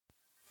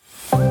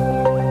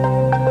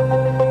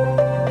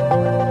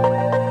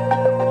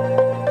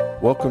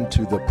welcome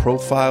to the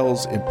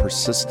Profiles in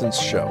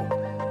Persistence show.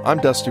 I'm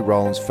Dusty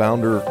Rollins,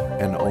 founder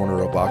and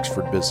owner of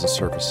Oxford Business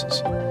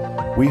Services.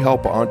 We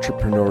help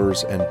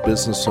entrepreneurs and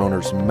business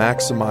owners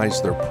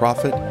maximize their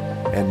profit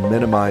and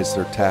minimize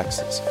their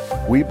taxes.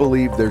 We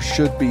believe there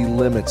should be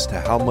limits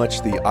to how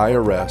much the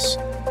IRS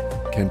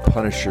can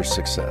punish your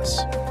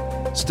success.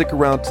 Stick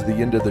around to the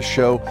end of the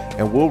show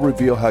and we'll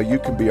reveal how you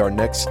can be our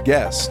next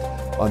guest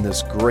on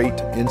this great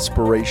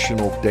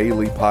inspirational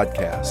daily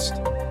podcast.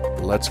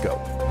 Let's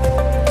go.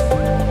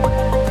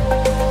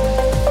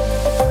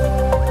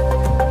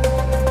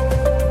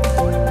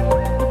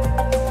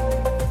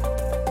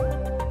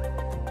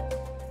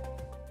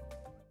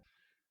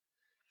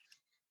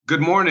 Good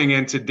morning,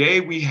 and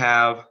today we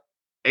have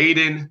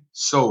Aiden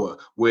Soa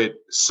with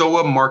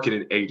Soa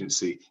Marketing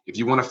Agency. If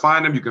you want to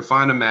find them, you can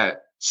find them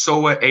at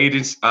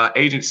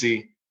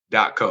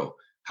soaagency.co.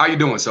 How you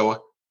doing, Soa?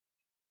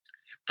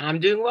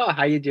 I'm doing well.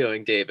 How you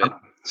doing, David?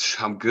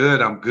 I'm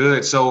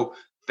good. So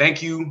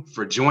thank you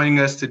for joining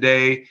us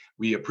today.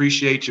 We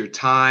appreciate your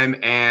time,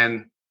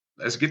 and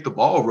let's get the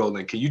ball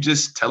rolling. Can you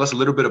just tell us a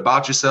little bit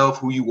about yourself,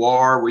 who you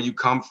are, where you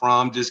come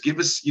from? Just give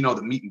us,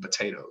 the meat and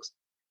potatoes.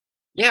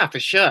 Yeah, for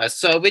sure.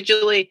 So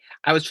originally,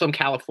 I was from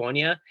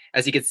California,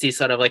 as you can see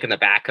sort of like in the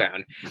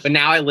background. But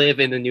now I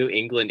live in the New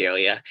England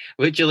area.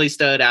 Originally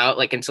started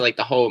out into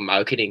the whole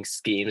marketing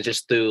scheme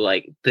just through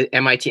the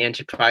MIT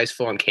Enterprise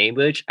Forum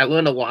Cambridge. I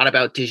learned a lot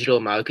about digital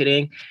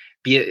marketing,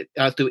 be it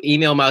through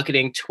email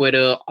marketing,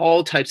 Twitter,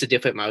 all types of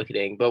different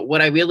marketing. But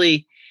what I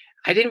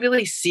didn't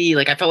really see,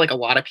 I felt like a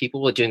lot of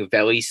people were doing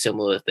very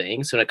similar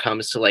things when it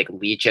comes to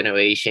lead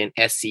generation,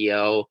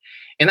 SEO.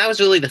 And that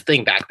was really the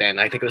thing back then.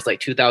 I think it was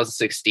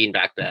 2016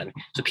 back then.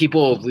 So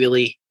people were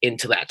really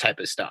into that type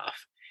of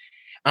stuff.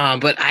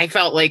 But I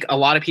felt like a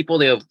lot of people,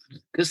 they were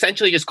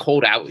essentially just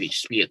cold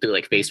outreach, be it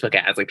through Facebook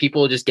ads.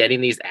 People were just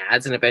getting these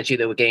ads and eventually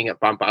they were getting it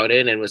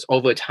bombarded. And it was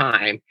over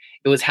time,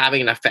 it was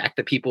having an effect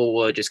that people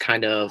were just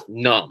kind of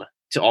numb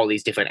to all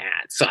these different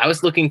ads. So I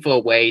was looking for a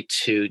way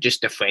to just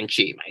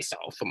differentiate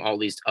myself from all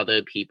these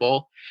other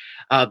people.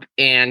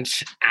 And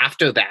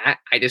after that,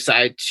 I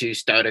decided to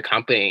start a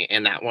company,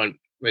 and that one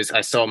was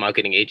a Soa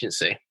Marketing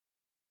Agency.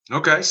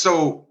 Okay.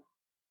 So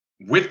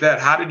with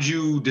that, how did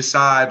you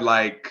decide,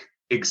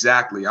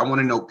 exactly? I want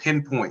to know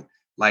pinpoint,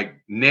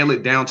 nail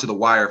it down to the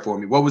wire for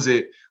me. What was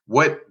it?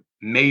 What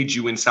made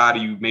you inside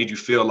of you, made you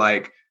feel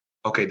like,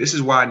 okay, this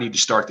is why I need to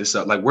start this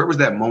up? Where was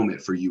that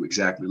moment for you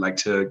exactly?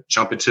 To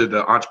jump into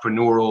the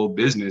entrepreneurial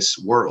business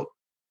world?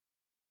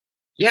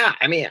 Yeah,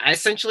 I mean,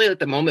 essentially,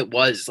 the moment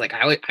was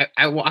I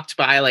walked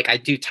by, I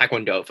do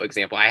Taekwondo, for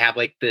example. I have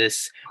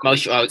this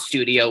martial arts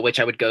studio, which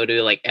I would go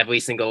to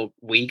every single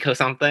week or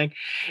something.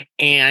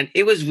 And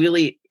it was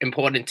really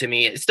important to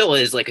me. It still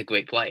is a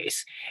great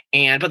place.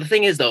 But the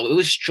thing is, though, it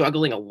was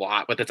struggling a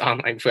lot with its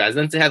online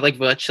presence. It had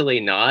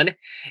virtually none.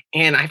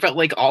 And I felt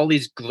like all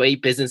these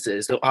great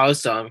businesses, they're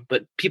awesome,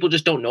 but people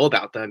just don't know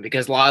about them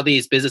because a lot of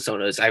these business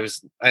owners, I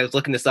was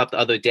looking this up the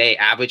other day,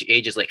 average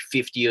age is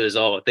 50 years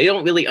old. They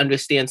don't really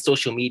understand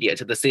social media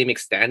to the same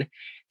extent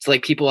to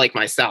people like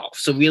myself.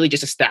 So really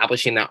just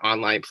establishing that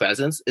online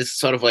presence is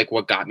sort of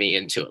what got me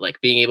into it,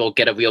 being able to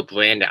get a real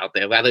brand out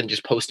there rather than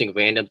just posting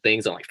random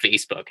things on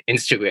Facebook,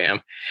 Instagram,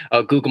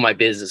 or Google My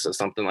Business or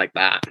something like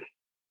that.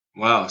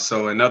 Wow.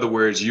 So in other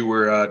words, you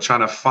were trying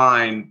to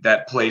find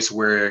that place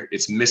where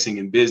it's missing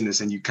in business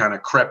and you kind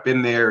of crept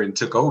in there and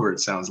took over,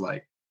 it sounds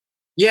like.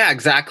 Yeah,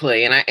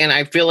 exactly. And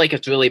I feel like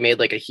it's really made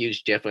a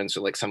huge difference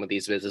for some of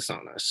these business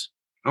owners.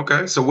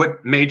 Okay. So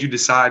what made you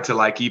decide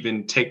to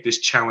even take this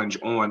challenge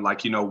on?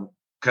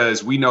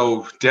 Because we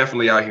know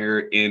definitely out here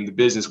in the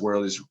business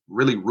world is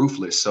really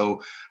ruthless.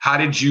 So how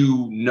did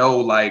you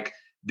know,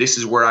 this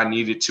is where I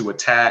needed to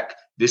attack?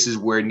 This is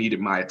where it needed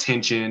my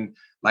attention?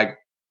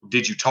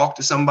 Did you talk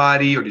to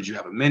somebody or did you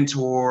have a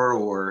mentor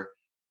or?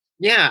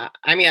 Yeah,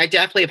 I mean, I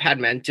definitely have had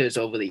mentors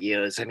over the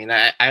years. I mean,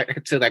 I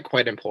consider that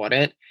quite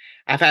important.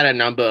 I've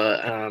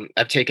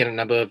taken a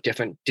number of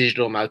different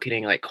digital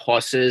marketing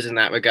courses in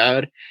that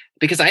regard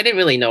because I didn't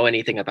really know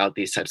anything about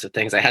these types of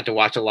things. I had to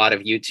watch a lot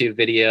of YouTube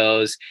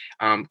videos,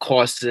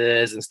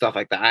 courses and stuff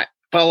like that.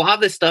 But a lot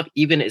of this stuff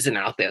even isn't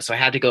out there. So I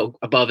had to go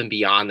above and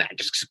beyond that.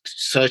 Just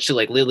search to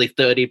literally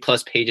 30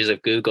 plus pages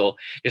of Google,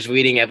 just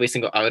reading every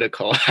single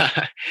article.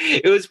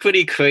 It was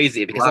pretty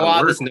crazy because a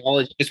lot of this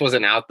knowledge just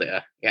wasn't out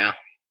there. Yeah.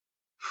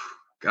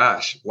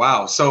 Gosh.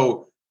 Wow.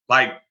 So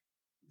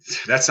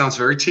that sounds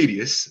very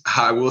tedious,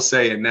 I will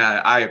say. And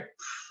I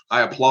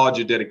applaud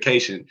your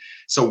dedication.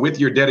 So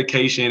with your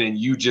dedication and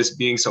you just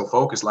being so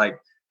focused,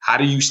 how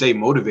do you stay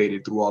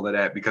motivated through all of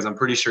that? Because I'm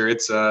pretty sure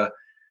it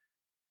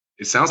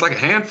sounds like a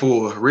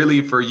handful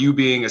really for you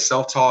being a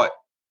self-taught,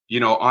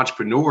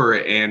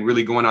 entrepreneur and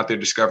really going out there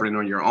discovering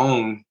on your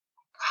own.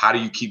 How do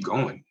you keep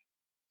going?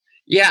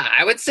 Yeah,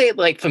 I would say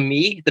for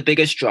me, the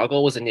biggest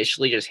struggle was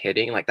initially just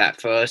hitting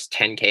that first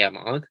 10K a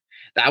month.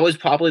 That was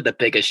probably the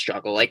biggest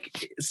struggle.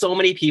 So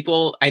many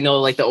people I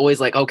know, they're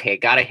always okay,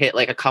 gotta hit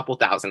a couple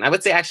thousand. I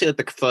would say actually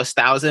the first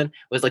 1,000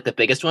 was the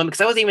biggest one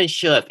because I wasn't even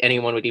sure if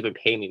anyone would even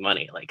pay me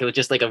money. It was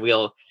just a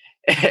real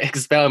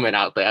experiment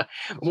out there.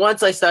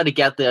 Once I started to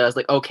get there, I was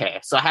like, okay,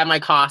 so I had my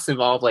costs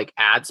involved like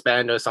ad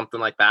spend or something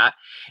like that,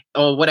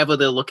 or whatever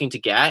they're looking to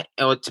get,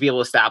 or to be able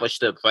to establish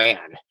the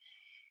brand.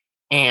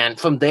 And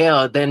from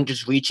there, then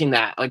just reaching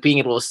that, like being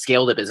able to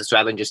scale the business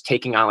rather than just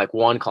taking on like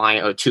one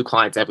client or two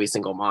clients every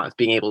single month,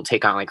 being able to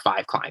take on like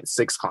 5 clients,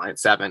 6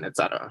 clients, 7,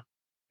 etc.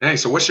 Hey,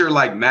 so what's your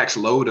like max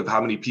load of how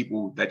many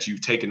people that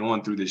you've taken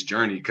on through this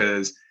journey?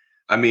 Because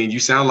I mean, you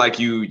sound like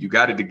you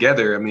got it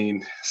together. I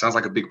mean, sounds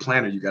like a big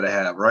planner you got to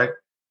have, right?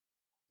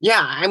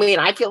 Yeah, I mean,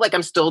 I feel like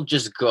I'm still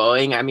just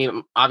growing. I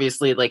mean,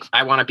 obviously, like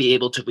I want to be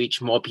able to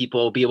reach more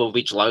people, be able to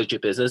reach larger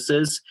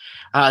businesses,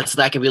 so that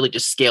I can really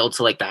just scale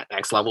to like that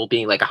next level,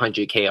 being like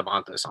 100K a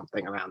month or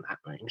something around that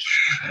range.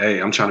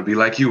 Hey, I'm trying to be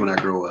like you when I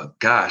grow up.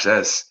 Gosh,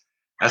 that's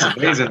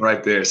amazing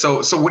right there.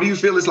 So what do you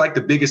feel is like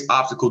the biggest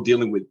obstacle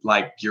dealing with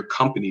like your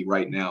company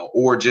right now,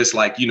 or just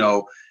like,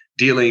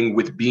 dealing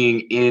with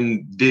being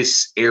in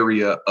this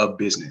area of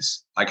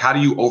business? Like, how do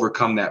you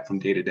overcome that from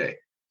day to day?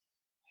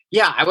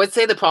 Yeah, I would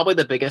say that probably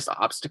the biggest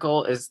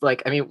obstacle is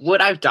like, I mean,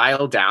 what I've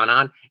dialed down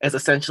on is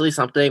essentially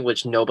something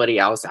which nobody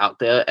else out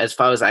there, as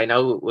far as I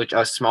know, which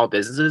are small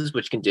businesses,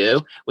 which can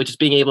do, which is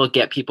being able to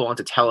get people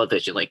onto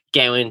television, like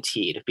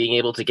guaranteed, being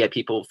able to get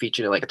people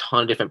featured in like a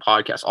ton of different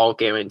podcasts, all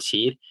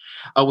guaranteed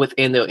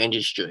within their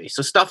industry.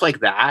 So stuff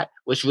like that,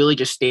 which really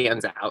just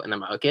stands out in the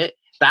market.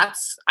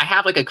 I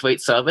have like a great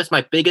service.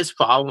 My biggest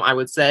problem, I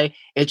would say,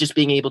 is just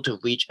being able to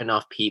reach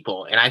enough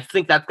people. And I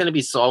think that's going to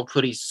be solved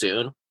pretty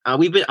soon. I've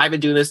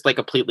been doing this like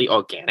completely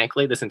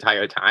organically this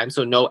entire time,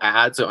 so no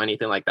ads or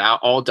anything like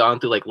that. All done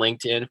through like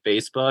LinkedIn,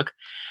 Facebook.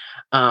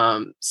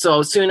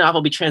 So soon enough,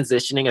 I'll be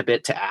transitioning a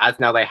bit to ads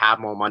now that I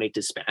have more money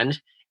to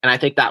spend, and I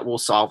think that will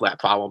solve that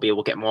problem. Be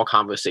able to get more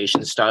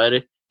conversations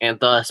started, and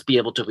thus be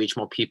able to reach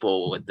more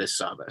people with this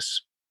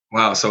service.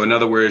 Wow. So in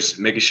other words,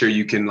 making sure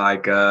you can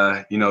like,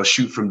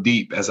 shoot from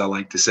deep, as I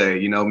like to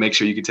say, make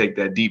sure you can take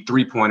that deep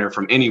 3-pointer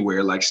from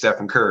anywhere like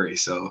Stephen Curry.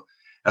 So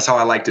that's how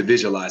I like to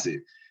visualize it.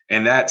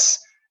 And that's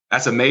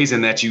amazing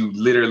that you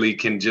literally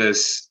can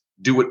just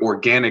do it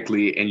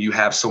organically and you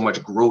have so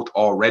much growth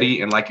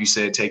already. And like you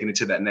said, taking it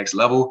to that next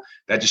level,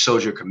 that just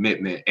shows your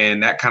commitment.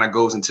 And that kind of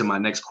goes into my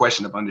next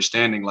question of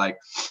understanding, like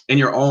in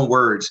your own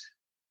words,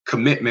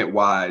 commitment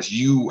wise,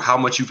 how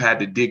much you've had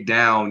to dig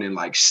down and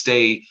like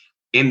stay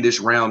in this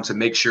realm to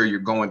make sure you're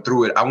going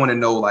through it. I want to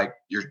know like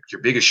your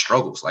biggest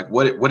struggles, like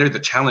what are the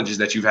challenges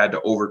that you've had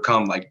to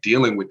overcome, like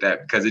dealing with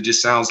that? Because it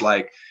just sounds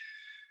like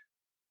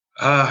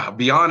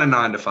beyond a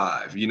 9 to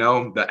 5,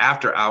 the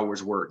after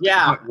hours work,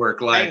 Yeah,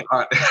 work, like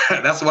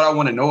that's what I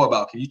want to know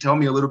about. Can you tell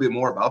me a little bit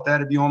more about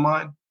that if you don't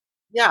mind?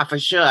 yeah, for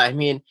sure. I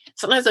mean,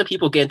 sometimes when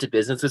people get into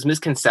business, there's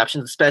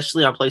misconceptions,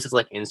 especially on places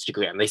like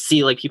Instagram. They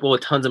see like people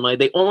with tons of money.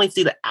 They only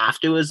see the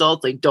after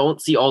results. They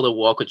don't see all the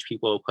work which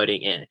people are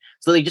putting in.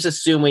 So they just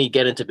assume when you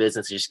get into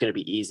business, it's just going to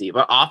be easy.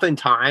 But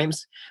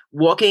oftentimes,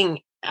 working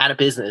at a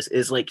business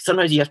is like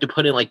sometimes you have to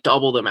put in like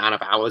double the amount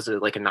of hours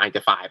of like a 9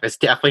 to 5. It's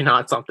definitely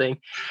not something,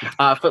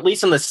 for at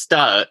least from the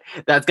start,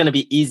 that's going to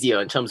be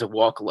easier in terms of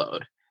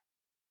workload.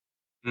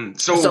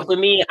 So for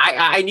me,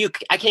 I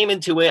came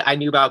into it. I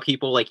knew about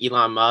people like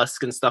Elon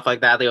Musk and stuff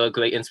like that. They were a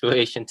great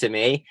inspiration to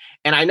me,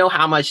 and I know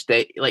how much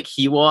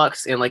he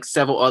works and like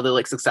several other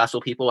like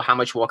successful people, how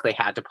much work they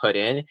had to put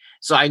in.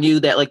 So I knew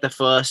that like the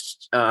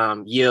first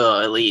year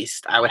at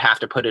least, I would have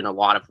to put in a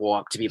lot of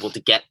work to be able to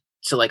get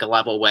to like a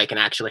level where I can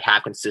actually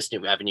have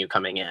consistent revenue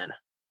coming in.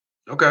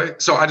 Okay.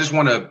 So I just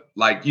want to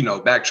like,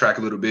 backtrack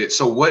a little bit.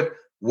 So what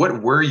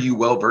were you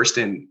well versed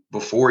in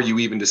before you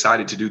even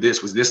decided to do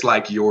this? Was this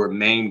like your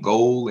main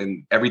goal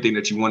and everything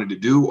that you wanted to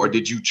do? Or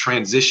did you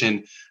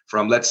transition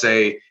from, let's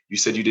say you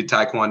said you did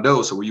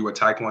Taekwondo. So were you a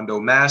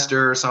Taekwondo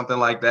master or something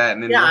like that?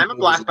 And then yeah, I'm a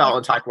black belt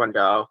in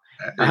Taekwondo.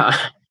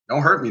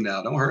 Don't hurt me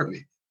now. Don't hurt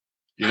me.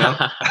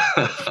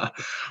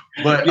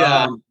 But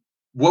yeah.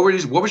 what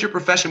was your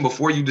profession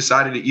before you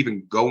decided to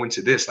even go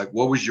into this? Like,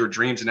 what was your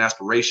dreams and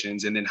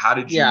aspirations? And then how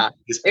did you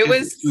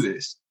do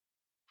this?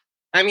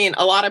 I mean,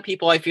 a lot of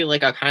people I feel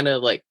like are kind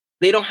of like,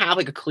 they don't have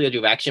like a clear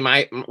direction.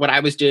 What I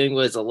was doing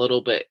was a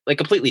little bit like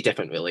completely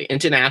different, really.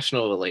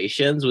 International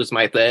relations was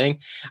my thing.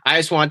 I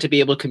just wanted to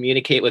be able to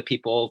communicate with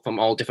people from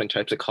all different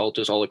types of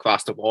cultures all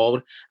across the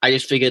world. I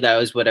just figured that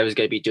was what I was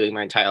going to be doing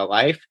my entire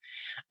life.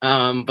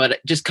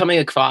 But just coming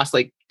across,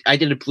 like, I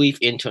did a brief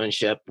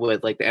internship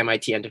with like the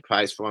MIT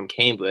Enterprise from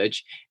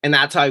Cambridge, and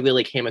that's how I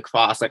really came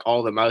across like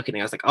all the marketing.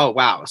 I was like, oh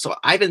wow, so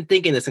I've been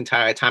thinking this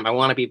entire time I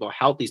want to be able to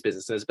help these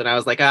businesses, but I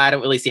was like, I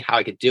don't really see how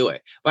I could do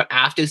it. But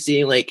after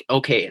seeing like,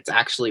 okay, it's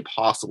actually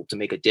possible to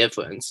make a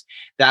difference,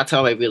 that's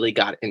how I really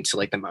got into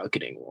like the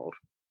marketing world.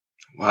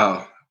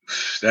 Wow,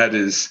 that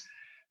is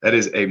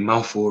a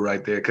mouthful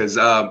right there. Because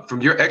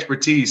from your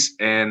expertise,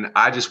 and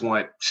I just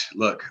want,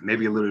 look,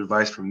 maybe a little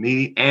advice from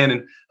me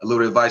and a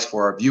little advice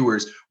for our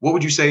viewers. What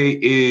would you say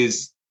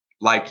is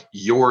like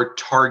your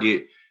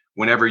target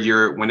whenever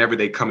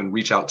they come and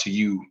reach out to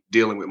you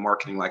dealing with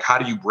marketing? Like, how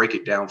do you break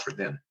it down for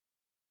them?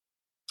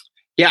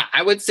 Yeah,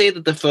 I would say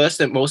that the first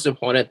and most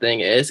important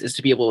thing is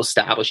to be able to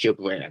establish your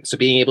brand. So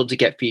being able to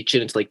get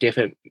featured into like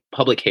different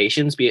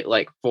publications, be it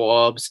like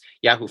Forbes,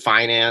 Yahoo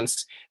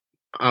Finance,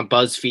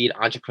 BuzzFeed,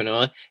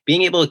 Entrepreneur,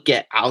 being able to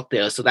get out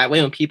there. So that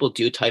way when people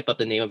do type up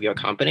the name of your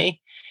company,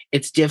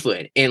 it's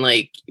different. And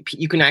like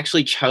you can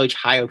actually charge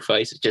higher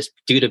prices just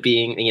due to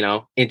being,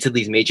 into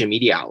these major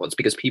media outlets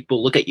because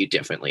people look at you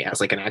differently as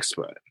like an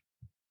expert.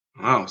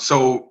 Wow.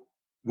 So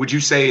would you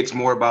say it's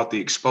more about the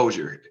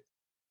exposure?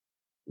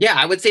 Yeah,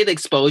 I would say the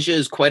exposure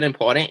is quite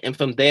important. And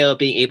from there,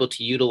 being able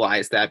to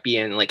utilize that, be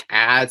in like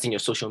ads in your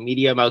social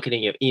media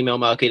marketing, your email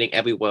marketing,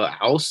 everywhere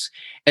else,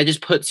 it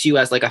just puts you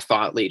as like a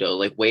thought leader,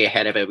 like way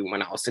ahead of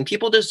everyone else. And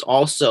people just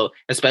also,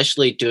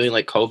 especially during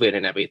like COVID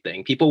and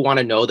everything, people want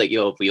to know that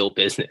you're a real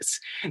business.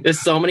 There's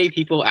so many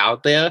people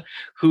out there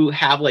who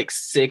have like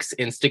 6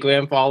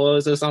 Instagram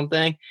followers or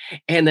something.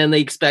 And then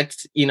they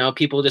expect,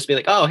 people just be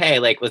like, oh, hey,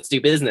 like, let's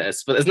do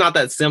business. But it's not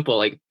that simple.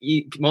 Like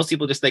most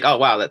people just think, oh,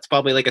 wow, that's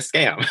probably like a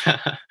scam.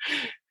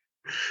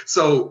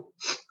 So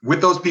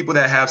with those people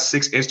that have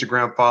 6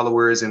 Instagram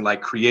followers and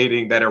like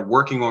that are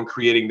working on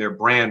creating their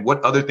brand,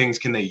 what other things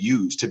can they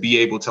use to be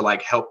able to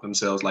like help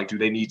themselves? Like, do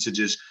they need to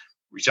just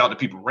reach out to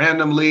people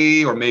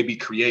randomly or maybe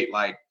create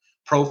like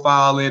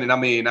profiling? And I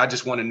mean, I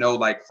just want to know,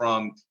 like,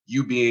 from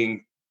you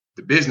being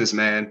the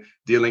businessman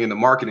dealing in the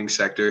marketing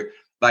sector,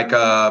 like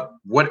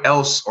what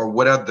else or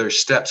what other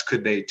steps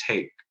could they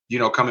take,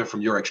 coming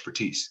from your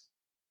expertise?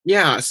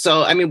 Yeah.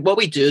 So, I mean, what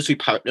we do is we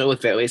partner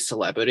with various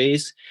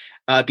celebrities,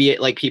 be it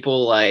like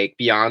people like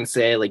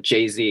Beyonce, like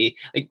Jay-Z,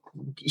 like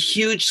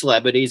huge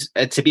celebrities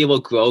to be able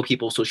to grow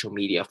people's social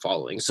media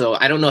following. So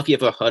I don't know if you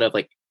ever heard of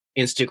like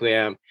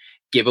Instagram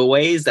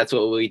giveaways. That's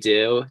what we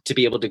do to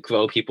be able to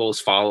grow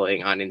people's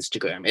following on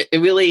Instagram.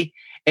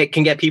 It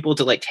can get people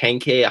to like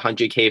 10K,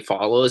 100K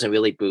followers and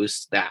really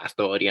boost that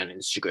authority on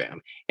Instagram.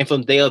 And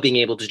from there, being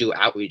able to do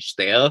outreach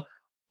there.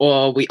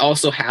 Or we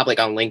also have like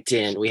on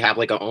LinkedIn, we have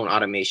like our own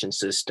automation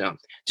system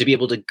to be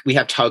able to, we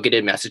have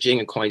targeted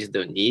messaging according to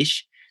their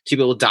niche to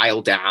be able to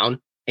dial down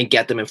and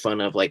get them in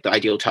front of like the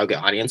ideal target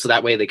audience. So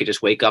that way they could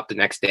just wake up the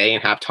next day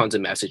and have tons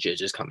of messages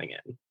just coming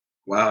in.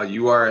 Wow,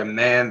 you are a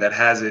man that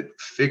has it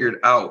figured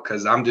out,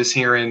 because I'm just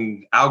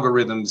hearing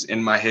algorithms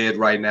in my head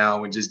right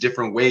now and just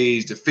different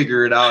ways to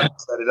figure it out and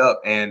set it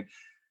up. And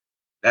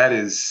that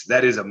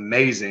is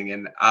amazing.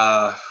 And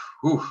I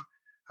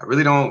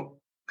really don't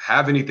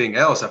have anything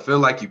else. I feel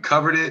like you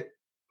covered it.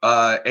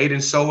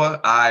 Aiden Soa,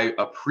 I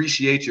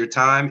appreciate your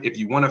time. If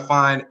you want to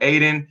find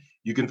Aiden,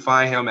 you can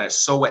find him at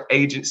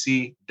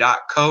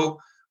soaagency.co.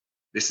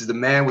 This is the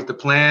man with the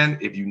plan.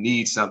 If you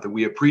need something,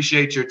 we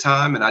appreciate your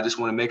time. And I just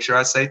want to make sure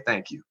I say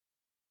thank you.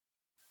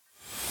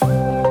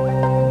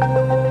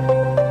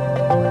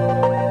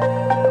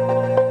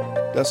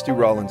 Dusty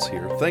Rollins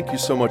here. Thank you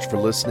so much for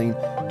listening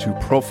to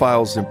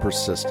Profiles in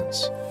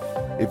Persistence.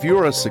 If you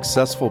are a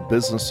successful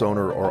business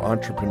owner or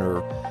entrepreneur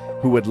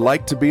who would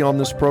like to be on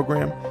this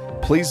program,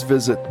 please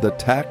visit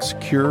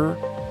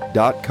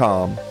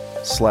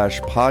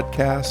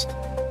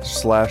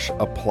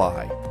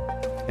thetaxcure.com/podcast/apply.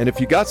 And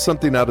if you got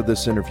something out of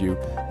this interview,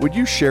 would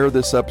you share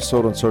this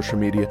episode on social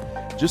media?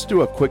 Just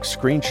do a quick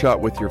screenshot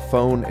with your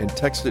phone and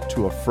text it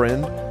to a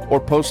friend or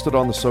post it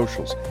on the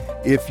socials.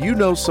 If you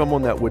know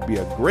someone that would be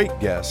a great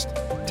guest,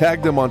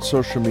 tag them on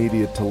social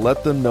media to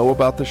let them know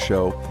about the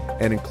show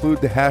and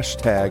include the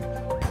hashtag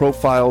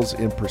Profiles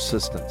in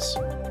Persistence.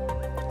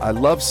 I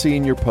love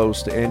seeing your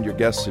posts and your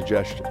guest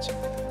suggestions.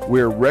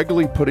 We're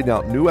regularly putting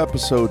out new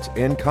episodes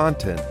and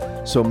content,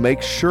 so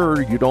make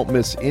sure you don't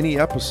miss any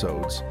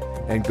episodes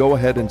and go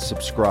ahead and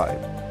subscribe.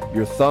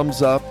 Your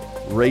thumbs up,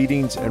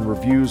 ratings, and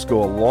reviews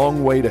go a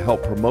long way to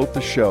help promote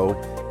the show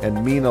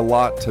and mean a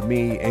lot to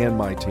me and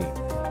my team.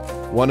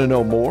 Want to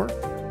know more?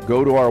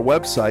 Go to our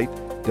website,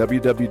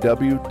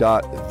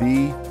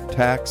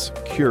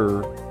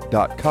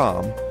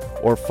 www.thetaxcure.com,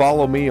 or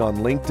follow me on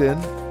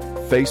LinkedIn,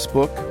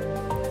 Facebook,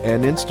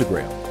 and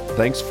Instagram.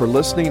 Thanks for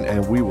listening,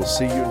 and we will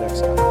see you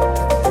next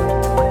time.